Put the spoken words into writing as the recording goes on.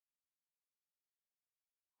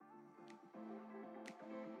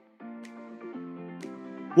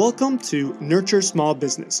Welcome to Nurture Small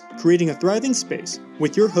Business, Creating a Thriving Space,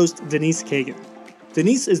 with your host, Denise Kagan.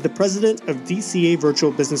 Denise is the president of DCA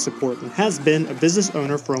Virtual Business Support and has been a business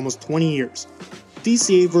owner for almost 20 years.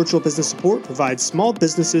 DCA Virtual Business Support provides small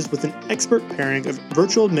businesses with an expert pairing of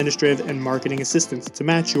virtual administrative and marketing assistance to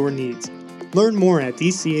match your needs. Learn more at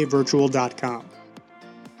dcavirtual.com.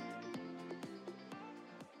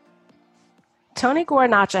 Tony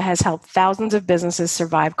Guarnacha has helped thousands of businesses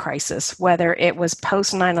survive crisis, whether it was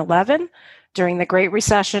post 9/11, during the Great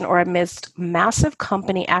Recession, or amidst massive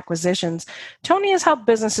company acquisitions. Tony has helped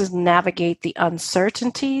businesses navigate the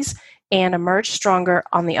uncertainties and emerge stronger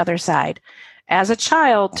on the other side. As a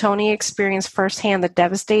child, Tony experienced firsthand the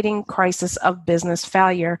devastating crisis of business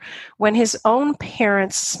failure when his own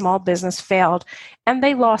parents' small business failed and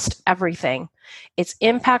they lost everything. Its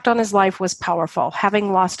impact on his life was powerful.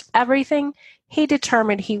 Having lost everything, he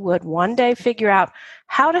determined he would one day figure out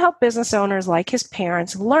how to help business owners like his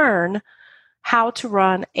parents learn how to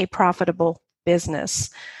run a profitable business.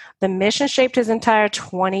 The mission shaped his entire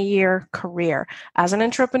 20-year career as an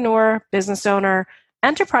entrepreneur, business owner,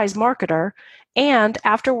 enterprise marketer, and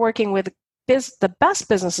after working with the best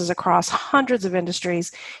businesses across hundreds of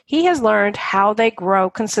industries, he has learned how they grow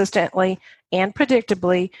consistently and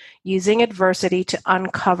predictably using adversity to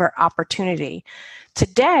uncover opportunity.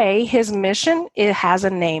 Today, his mission, it has a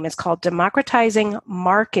name. It's called Democratizing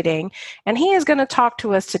Marketing, and he is going to talk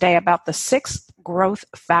to us today about the 6 growth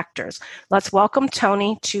factors. Let's welcome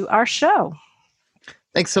Tony to our show.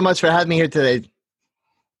 Thanks so much for having me here today.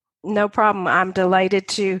 No problem. I'm delighted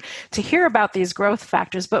to hear about these growth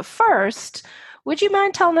factors. But first, would you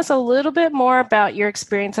mind telling us a little bit more about your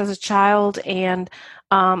experience as a child and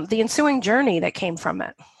the ensuing journey that came from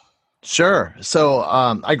it? Sure. So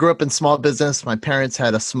I grew up in small business. My parents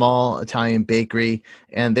had a small Italian bakery,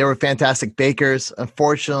 and they were fantastic bakers.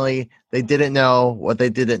 Unfortunately, they didn't know what they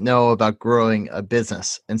didn't know about growing a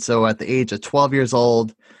business. And so at the age of 12 years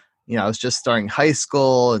old, I was just starting high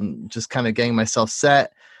school and just kind of getting myself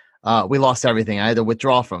set. We lost everything. I had to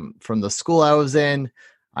withdraw from the school I was in.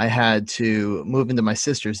 I had to move into my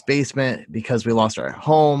sister's basement because we lost our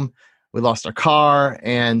home. We lost our car,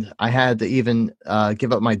 and I had to even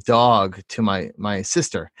give up my dog to my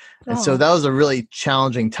sister. And so that was a really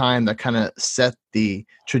challenging time that kind of set the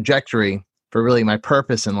trajectory for really my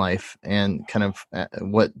purpose in life and kind of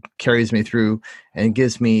what carries me through and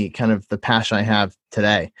gives me kind of the passion I have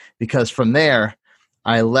today. Because from there,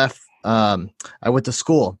 I left. I went to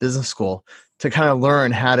school, business school, to kind of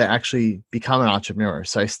learn how to actually become an entrepreneur.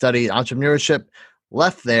 So I studied entrepreneurship,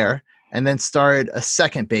 left there, and then started a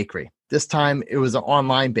second bakery. This time it was an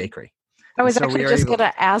online bakery. I was actually just going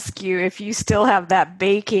to ask you if you still have that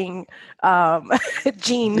baking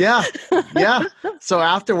gene. Yeah. So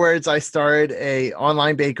afterwards, I started a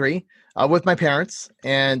online bakery with my parents.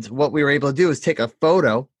 And what we were able to do is take a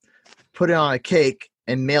photo, put it on a cake,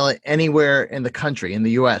 and mail it anywhere in the country, in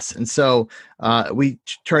the U.S. And so we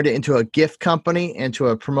turned it into a gift company and to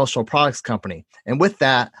a promotional products company. And with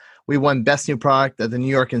that, we won Best New Product at the New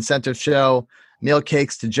York Incentive Show, meal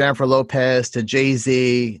cakes to Jennifer Lopez, to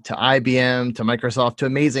Jay-Z, to IBM, to Microsoft, to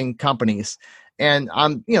amazing companies. And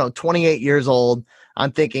I'm, 28 years old.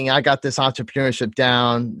 I'm thinking I got this entrepreneurship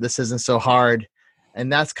down. This isn't so hard.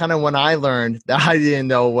 And that's kind of when I learned that I didn't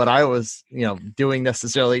know what I was, doing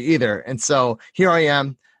necessarily either. And so here I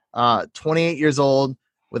am, 28 years old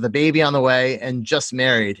with a baby on the way and just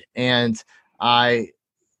married. And I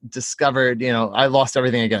discovered, I lost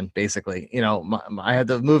everything again, basically. I had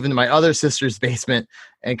to move into my other sister's basement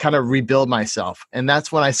and kind of rebuild myself. And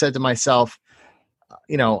that's when I said to myself,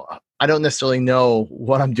 I don't necessarily know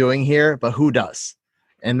what I'm doing here, but who does?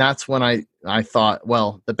 And that's when I thought,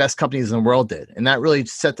 well, the best companies in the world did. And that really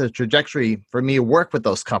set the trajectory for me to work with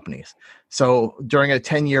those companies. So during a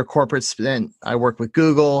 10-year corporate stint, I worked with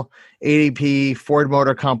Google, ADP, Ford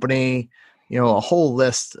Motor Company, a whole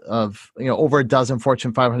list of, over a dozen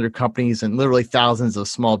Fortune 500 companies and literally thousands of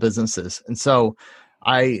small businesses. And so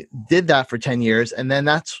I did that for 10 years. And then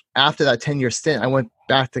after that 10-year stint, I went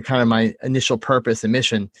back to kind of my initial purpose and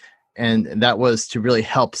mission. And that was to really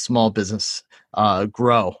help small business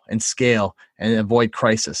grow and scale and avoid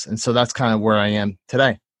crisis. And so that's kind of where I am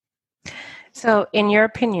today. So in your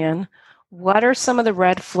opinion, what are some of the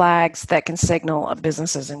red flags that can signal a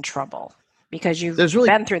business is in trouble? Because you've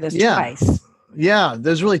been through this twice. Yeah,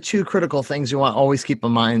 there's really 2 critical things you want to always keep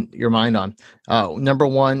your mind on. Number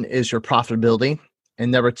 1 is your profitability,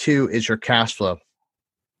 and number 2 is your cash flow.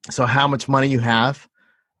 So how much money you have,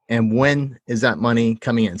 and when is that money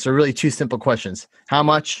coming in? So really 2 simple questions: how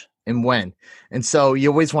much and when. And so you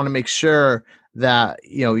always want to make sure that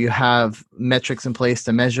you have metrics in place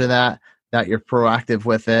to measure that. that you're proactive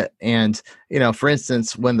with it. And, for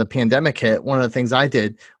instance, when the pandemic hit, one of the things I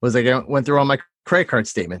did was I went through all my credit card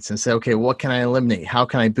statements and said, okay, what can I eliminate? How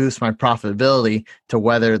can I boost my profitability to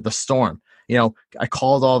weather the storm? I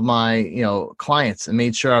called all of my, clients and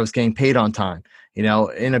made sure I was getting paid on time.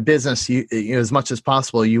 In a business, you as much as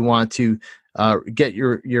possible, you want to get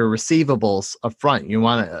your receivables up front. You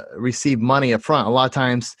want to receive money up front. A lot of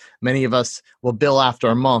times, many of us will bill after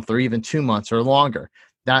a month or even 2 months or longer.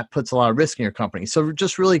 That puts a lot of risk in your company. So we're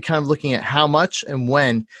just really kind of looking at how much and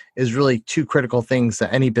when is really two critical things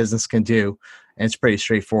that any business can do. And it's pretty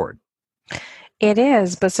straightforward. It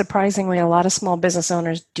is, but surprisingly, a lot of small business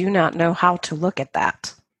owners do not know how to look at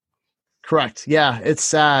that. Correct. Yeah, it's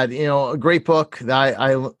sad. A great book that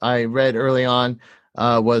I read early on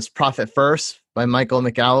was Profit First by Michael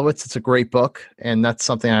Michalowicz. It's a great book, and that's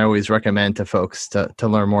something I always recommend to folks to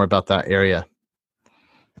learn more about that area.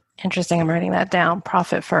 Interesting. I'm writing that down.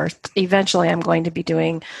 Profit First. Eventually, I'm going to be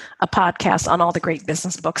doing a podcast on all the great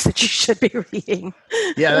business books that you should be reading.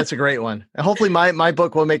 Yeah, that's a great one. And hopefully my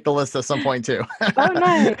book will make the list at some point too. Oh,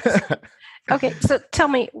 nice. Okay, so tell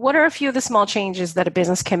me, what are a few of the small changes that a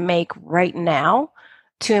business can make right now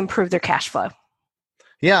to improve their cash flow?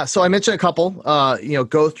 Yeah, so I mentioned a couple.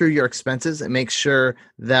 Go through your expenses and make sure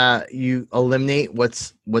that you eliminate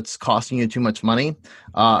what's costing you too much money.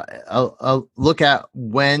 Look at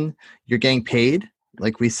when you're getting paid,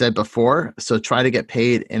 like we said before. So try to get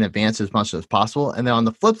paid in advance as much as possible. And then on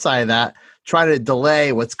the flip side of that, try to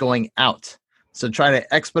delay what's going out. So try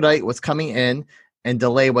to expedite what's coming in and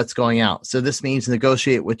delay what's going out. So this means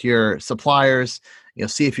negotiate with your suppliers.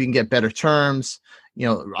 See if you can get better terms.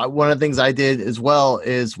 One of the things I did as well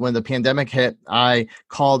is when the pandemic hit, I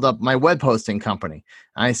called up my web hosting company.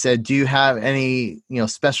 I said, do you have any,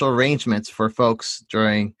 special arrangements for folks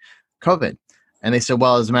during COVID? And they said,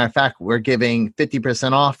 well, as a matter of fact, we're giving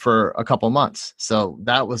 50% off for a couple months. So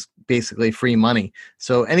that was basically free money.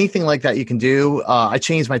 So anything like that you can do. I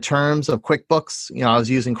changed my terms of QuickBooks. I was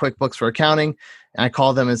using QuickBooks for accounting, and I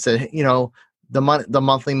called them and said, the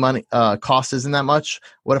monthly money cost isn't that much.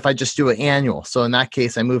 What if I just do it annual? So in that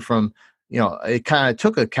case, I moved from, it kind of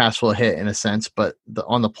took a cash flow hit in a sense, but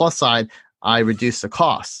on the plus side, I reduced the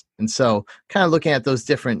costs. And so kind of looking at those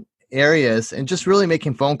different areas and just really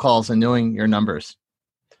making phone calls and knowing your numbers.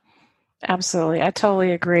 Absolutely. I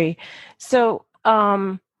totally agree. So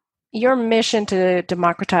your mission to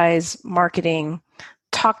democratize marketing,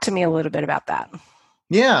 talk to me a little bit about that.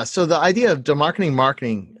 Yeah. So the idea of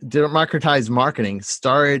democratized marketing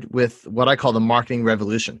started with what I call the marketing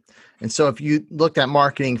revolution. And so if you looked at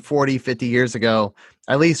marketing 40, 50 years ago,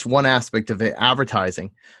 at least one aspect of it,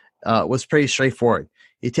 advertising, was pretty straightforward.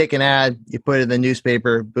 You take an ad, you put it in the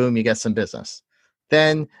newspaper, boom, you get some business.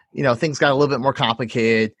 Then, things got a little bit more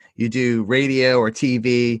complicated. You do radio or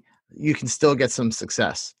TV, you can still get some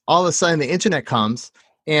success. All of a sudden, the internet comes,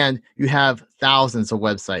 and you have thousands of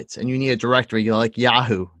websites, and you need a directory like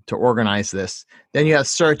Yahoo to organize this. Then you have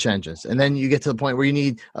search engines, and then you get to the point where you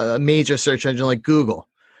need a major search engine like Google.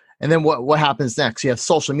 And then what happens next? You have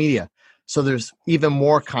social media. So there's even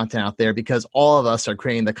more content out there because all of us are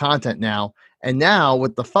creating the content now. And now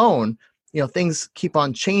with the phone, things keep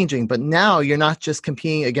on changing. But now you're not just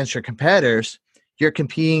competing against your competitors. You're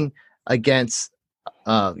competing against,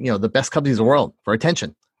 the best companies in the world for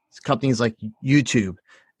attention. It's companies like YouTube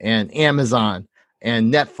and Amazon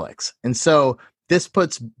and Netflix. And so this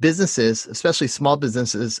puts businesses, especially small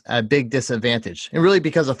businesses, at a big disadvantage. And really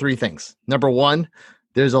because of three things. Number one,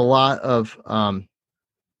 there's a lot of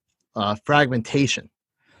fragmentation.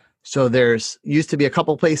 So there's used to be a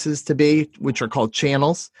couple places to be, which are called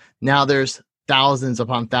channels. Now there's thousands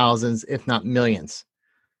upon thousands, if not millions.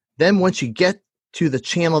 Then once you get to the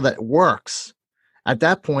channel that works, at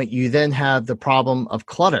that point, you then have the problem of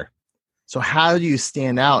clutter. So how do you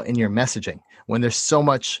stand out in your messaging when there's so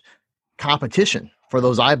much competition for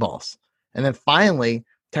those eyeballs? And then finally,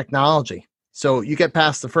 technology. So you get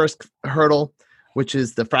past the first hurdle, which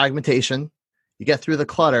is the fragmentation. You get through the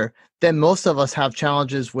clutter. Then most of us have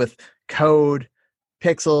challenges with code,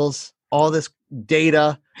 pixels, all this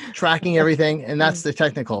data, tracking everything, and that's the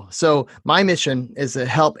technical. So my mission is to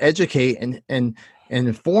help educate and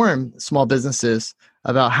inform small businesses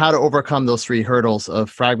about how to overcome those three hurdles of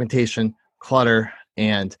fragmentation, clutter,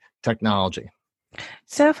 and technology.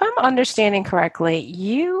 So if I'm understanding correctly,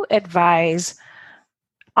 you advise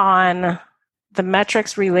on the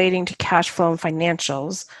metrics relating to cash flow and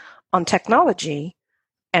financials on technology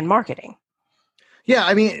and marketing. Yeah,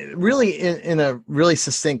 I mean, really, in a really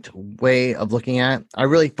succinct way of looking at it, I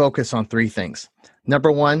really focus on three things.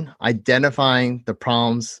 Number one, identifying the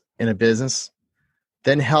problems in a business.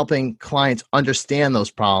 then helping clients understand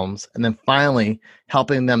those problems, and then finally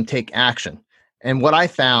helping them take action. And what I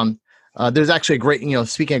found, there's actually a great,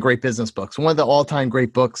 speaking of great business books, one of the all-time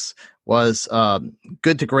great books was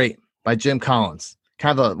Good to Great by Jim Collins,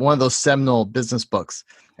 kind of one of those seminal business books.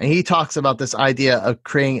 And he talks about this idea of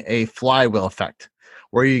creating a flywheel effect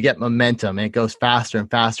where you get momentum and it goes faster and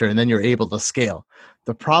faster, and then you're able to scale.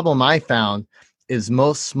 The problem I found is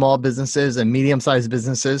most small businesses and medium-sized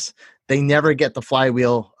businesses, they never get the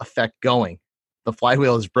flywheel effect going. The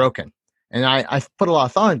flywheel is broken. And I put a lot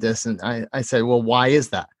of thought into this, and I said, well, why is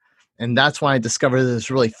that? And that's when I discovered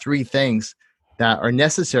there's really three things that are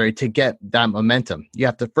necessary to get that momentum. You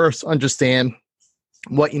have to first understand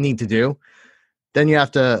what you need to do. Then you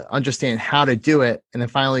have to understand how to do it. And then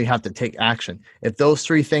finally, you have to take action. If those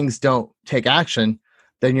three things don't take action,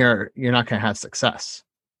 then you're not going to have success.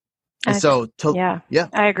 And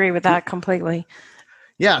I agree with that completely.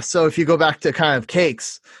 Yeah. So if you go back to kind of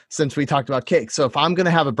cakes, since we talked about cakes. So if I'm going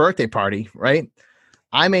to have a birthday party, right,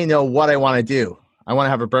 I may know what I want to do. I want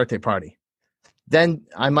to have a birthday party. Then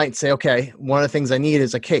I might say, okay, one of the things I need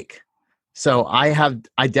is a cake. So I have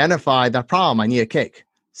identified that problem. I need a cake.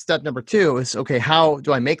 Step number 2 is, okay, how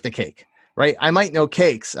do I make the cake, right? I might know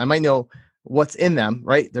cakes. I might know what's in them,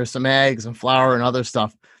 right? There's some eggs and flour and other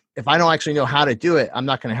stuff. If I don't actually know how to do it, I'm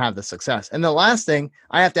not going to have the success. And the last thing,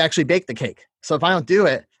 I have to actually bake the cake. So if I don't do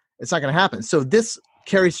it, it's not going to happen. So this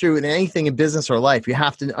carries through in anything in business or life. You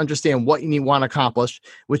have to understand what you want to accomplish,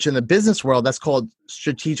 which in the business world, that's called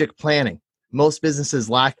strategic planning. Most businesses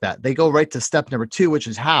lack that. They go right to step number 2, which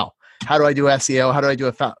is how. How do I do SEO? How do I do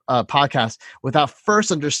a podcast without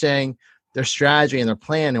first understanding their strategy and their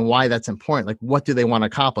plan and why that's important? Like, what do they want to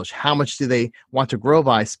accomplish? How much do they want to grow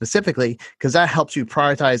by specifically? Because that helps you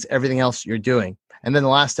prioritize everything else you're doing. And then the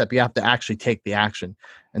last step, you have to actually take the action.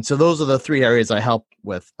 And so those are the 3 areas I help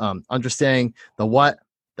with, understanding the what,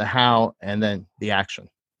 the how, and then the action.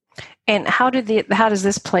 And how does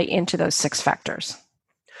this play into those 6 factors?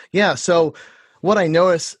 Yeah. So what I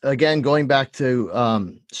notice, again, going back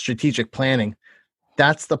to strategic planning,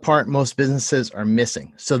 that's the part most businesses are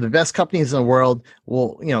missing. So the best companies in the world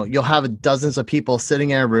will, you'll have dozens of people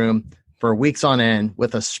sitting in a room for weeks on end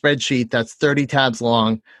with a spreadsheet that's 30 tabs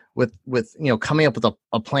long with coming up with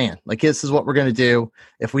a plan. Like, this is what we're going to do.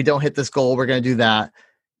 If we don't hit this goal, we're going to do that.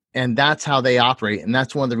 And that's how they operate. And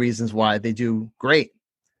that's one of the reasons why they do great.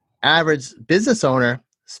 Average business owner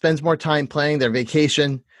spends more time planning their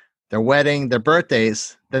vacation, their wedding, their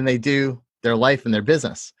birthdays than they do their life and their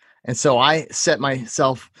business. And so I set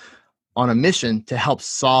myself on a mission to help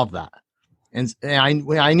solve that. And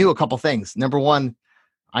I knew a couple things. Number one,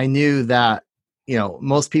 I knew that,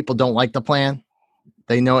 most people don't like the plan.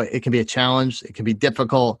 They know it can be a challenge. It can be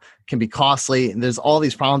difficult, it can be costly. And there's all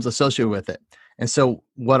these problems associated with it. And so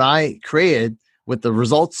what I created with the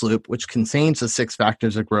results loop, which contains the 6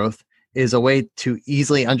 factors of growth, is a way to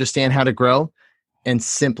easily understand how to grow and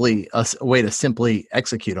simply a way to simply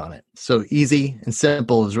execute on it. So easy and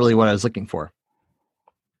simple is really what I was looking for.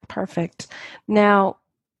 Perfect. Now,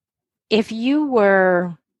 if you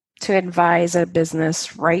were to advise a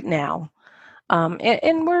business right now,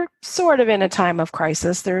 and we're sort of in a time of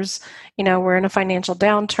crisis. There's, we're in a financial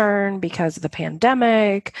downturn because of the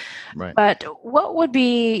pandemic. Right. But what would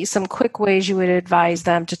be some quick ways you would advise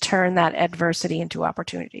them to turn that adversity into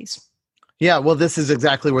opportunities? Yeah, well, this is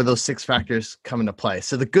exactly where those 6 factors come into play.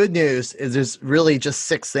 So the good news is there's really just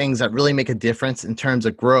 6 things that really make a difference in terms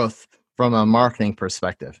of growth from a marketing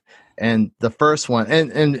perspective. And the first one,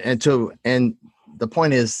 and the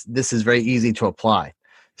point is, this is very easy to apply.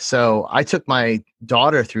 So I took my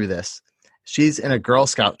daughter through this. She's in a Girl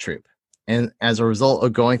Scout troop. And as a result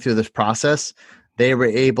of going through this process, they were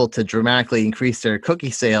able to dramatically increase their cookie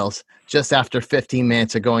sales just after 15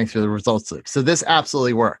 minutes of going through the results loop. So this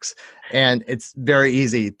absolutely works. And it's very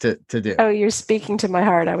easy to do. Oh, you're speaking to my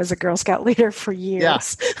heart. I was a Girl Scout leader for years.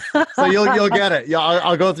 Yeah. So you'll get it. Yeah,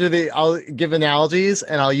 I'll go through I'll give analogies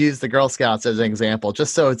and I'll use the Girl Scouts as an example,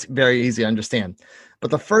 just so it's very easy to understand. But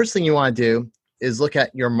the first thing you want to do is look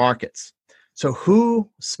at your markets. So who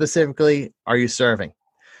specifically are you serving?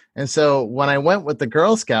 And so when I went with the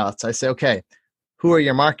Girl Scouts, I said, okay, who are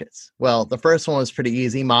your markets? Well, the first one was pretty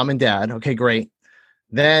easy, mom and dad. Okay, great.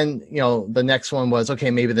 Then, the next one was, okay,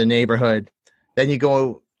 maybe the neighborhood. Then you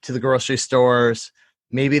go to the grocery stores.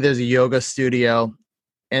 Maybe there's a yoga studio.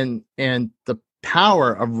 And the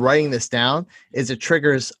power of writing this down is it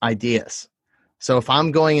triggers ideas. So if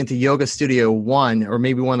I'm going into Yoga Studio 1, or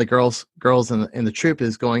maybe one of the girls in the troop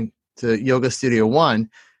is going to Yoga Studio 1,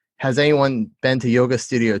 has anyone been to Yoga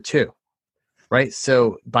Studio 2? right?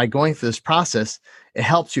 So by going through this process, it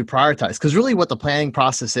helps you prioritize. Because really what the planning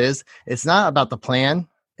process is, it's not about the plan,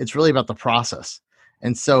 it's really about the process.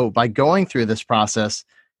 And so by going through this process,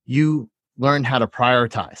 you learn how to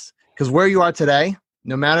prioritize. Because where you are today,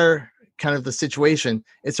 no matter kind of the situation,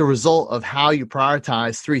 it's a result of how you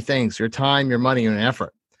prioritize three things: your time, your money, and your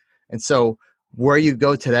effort. And so where you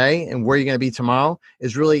go today and where you're going to be tomorrow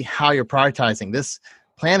is really how you're prioritizing. This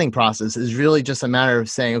planning process is really just a matter of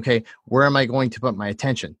saying, okay, where am I going to put my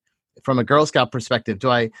attention? From a Girl Scout perspective, do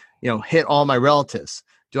I, hit all my relatives?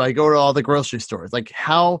 Do I go to all the grocery stores? Like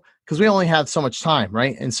how, because we only have so much time,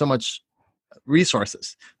 right? And so much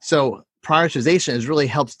resources. So prioritization is really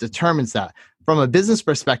helps determines that. From a business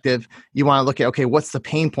perspective, you want to look at, okay, what's the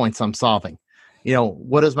pain points I'm solving?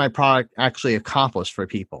 What does my product actually accomplish for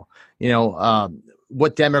people?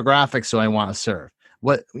 What demographics do I want to serve?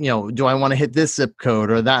 What, do I want to hit this zip code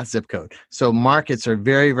or that zip code? So markets are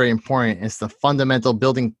very, very important. It's the fundamental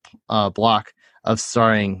building block of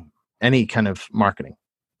starting any kind of marketing.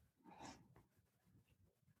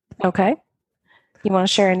 Okay. You want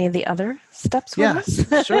to share any of the other steps with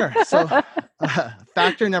us? Sure. So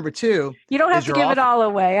factor number 2. You don't have to give it all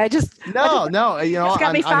away. No. It's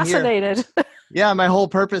got me fascinated. Yeah, my whole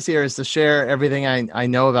purpose here is to share everything I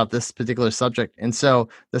know about this particular subject. And so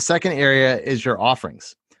the second area is your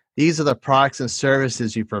offerings. These are the products and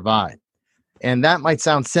services you provide. And that might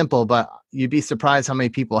sound simple, but you'd be surprised how many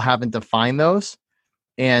people haven't defined those.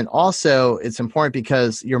 And also, it's important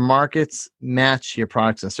because your markets match your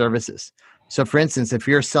products and services. So for instance, if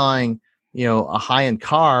you're selling, a high-end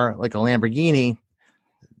car like a Lamborghini,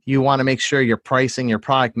 you want to make sure your pricing, your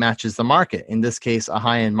product matches the market. In this case, a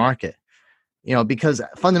high-end market. Because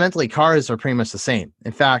fundamentally cars are pretty much the same.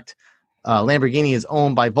 In fact, Lamborghini is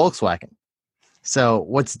owned by Volkswagen. So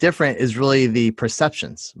what's different is really the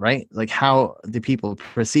perceptions, right? Like how do people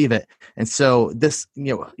perceive it? And so this,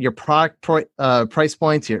 your product price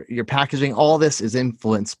points, your packaging, all this is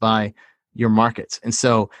influenced by your markets. And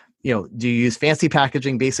so, do you use fancy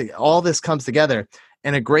packaging? Basically, all this comes together.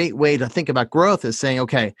 And a great way to think about growth is saying,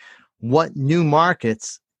 okay, what new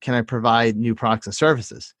markets can I provide new products and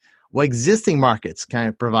services? What existing markets can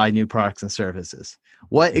I provide new products and services?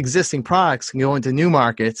 What existing products can go into new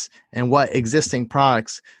markets, and what existing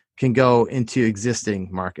products can go into existing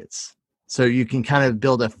markets? So you can kind of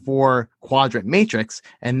build a 4-quadrant matrix,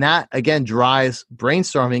 and that again drives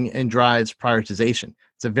brainstorming and drives prioritization.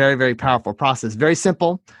 It's a very, very powerful process. Very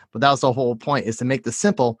simple, but that was the whole point, is to make this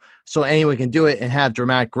simple so anyone can do it and have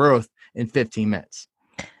dramatic growth in 15 minutes.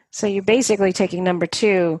 So you're basically taking number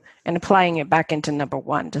 2 and applying it back into number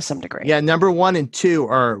 1 to some degree. Yeah, number 1 and 2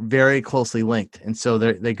 are very closely linked. And so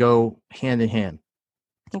they go hand in hand.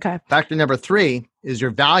 Okay. Factor number 3 is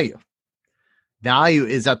your value. Value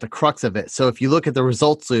is at the crux of it. So if you look at the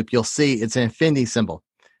results loop, you'll see it's an infinity symbol.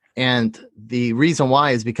 And the reason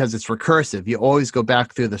why is because it's recursive. You always go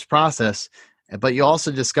back through this process, but you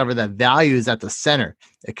also discover that value is at the center.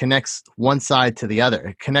 It connects one side to the other.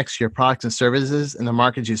 It connects your products and services and the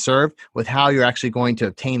markets you serve with how you're actually going to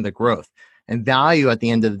obtain the growth. And value at the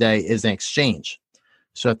end of the day is an exchange.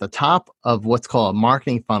 So at the top of what's called a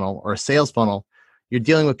marketing funnel or a sales funnel, you're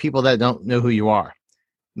dealing with people that don't know who you are,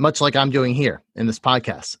 much like I'm doing here in this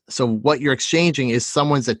podcast. So what you're exchanging is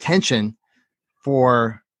someone's attention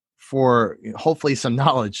for hopefully some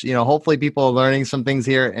knowledge. Hopefully people are learning some things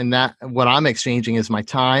here, and that what I'm exchanging is my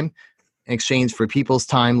time in exchange for people's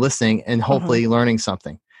time listening and hopefully learning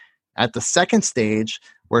something. At the second stage,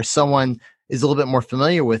 where someone is a little bit more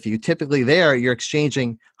familiar with you, typically there you're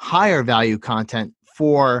exchanging higher value content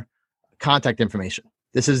for contact information.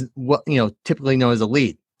 This is what typically known as a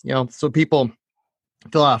lead. So people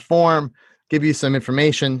fill out a form, give you some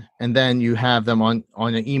information, and then you have them on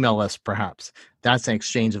an email list, perhaps. That's an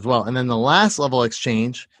exchange as well. And then the last level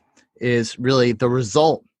exchange is really the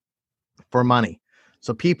result for money.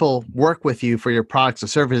 So people work with you for your products or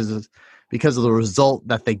services because of the result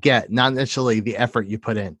that they get, not necessarily the effort you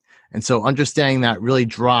put in. And so understanding that really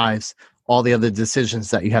drives all the other decisions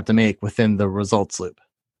that you have to make within the results loop.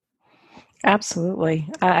 Absolutely.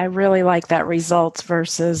 I really like that results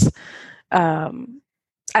versus,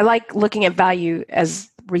 I like looking at value as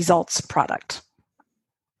results product.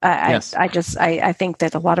 Yes. I think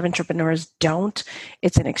that a lot of entrepreneurs don't.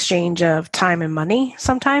 It's an exchange of time and money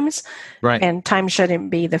sometimes. Right. And time shouldn't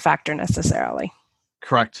be the factor necessarily.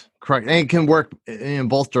 Correct. And it can work in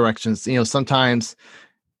both directions. Sometimes,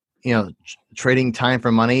 trading time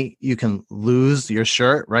for money, you can lose your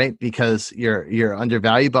shirt, right? Because you're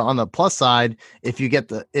undervalued. But on the plus side, if you get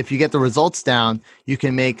the results down, you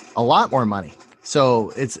can make a lot more money.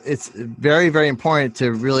 So it's very, very important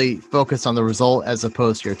to really focus on the result as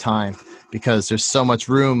opposed to your time, because there's so much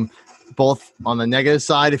room both on the negative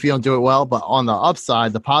side if you don't do it well, but on the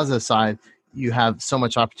upside, the positive side, you have so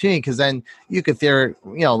much opportunity, because then you could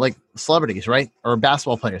like celebrities, right? Or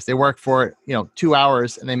basketball players, they work for 2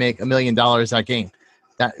 hours and they make $1 million that game.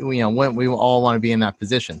 That when we all want to be in that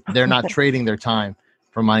position. They're not trading their time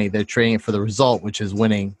for money, they're trading it for the result, which is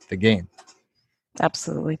winning the game.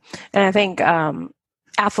 Absolutely. And I think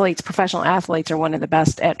professional athletes are one of the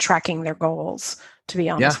best at tracking their goals, to be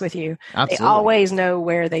honest with you. Absolutely. They always know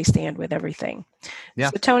where they stand with everything. Yeah.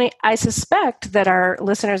 So Tony, I suspect that our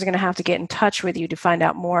listeners are going to have to get in touch with you to find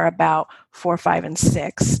out more about 4, 5, and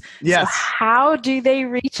 6. Yes. So how do they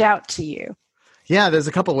reach out to you? Yeah, there's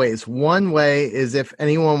a couple ways. One way is if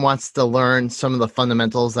anyone wants to learn some of the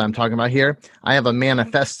fundamentals that I'm talking about here, I have a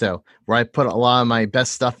manifesto where I put a lot of my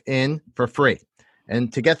best stuff in for free.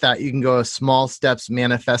 And to get that, you can go to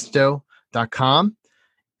smallstepsmanifesto.com.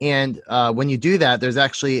 And when you do that, there's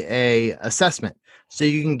actually a assessment. So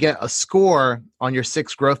you can get a score on your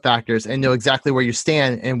 6 growth factors and know exactly where you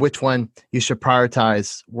stand and which one you should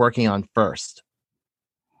prioritize working on first.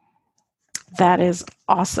 That is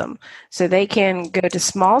awesome. So they can go to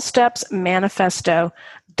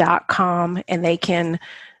smallstepsmanifesto.com and they can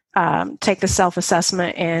take the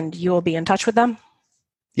self-assessment, and you will be in touch with them?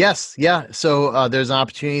 Yes. Yeah. So there's an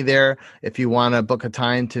opportunity there if you want to book a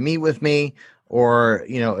time to meet with me, or,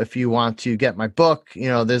 if you want to get my book,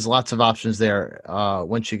 there's lots of options there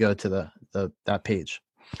once you go to that page.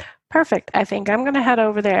 Perfect. I think I'm going to head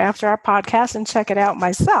over there after our podcast and check it out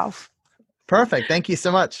myself. Perfect. Thank you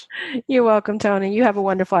so much. You're welcome, Tony. You have a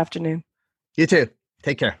wonderful afternoon. You too.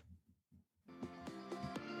 Take care.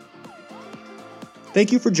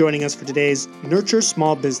 Thank you for joining us for today's Nurture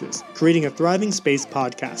Small Business, Creating a Thriving Space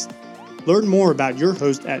podcast. Learn more about your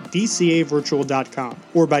host at dcavirtual.com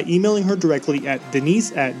or by emailing her directly at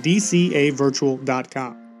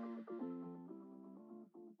denise@dcavirtual.com.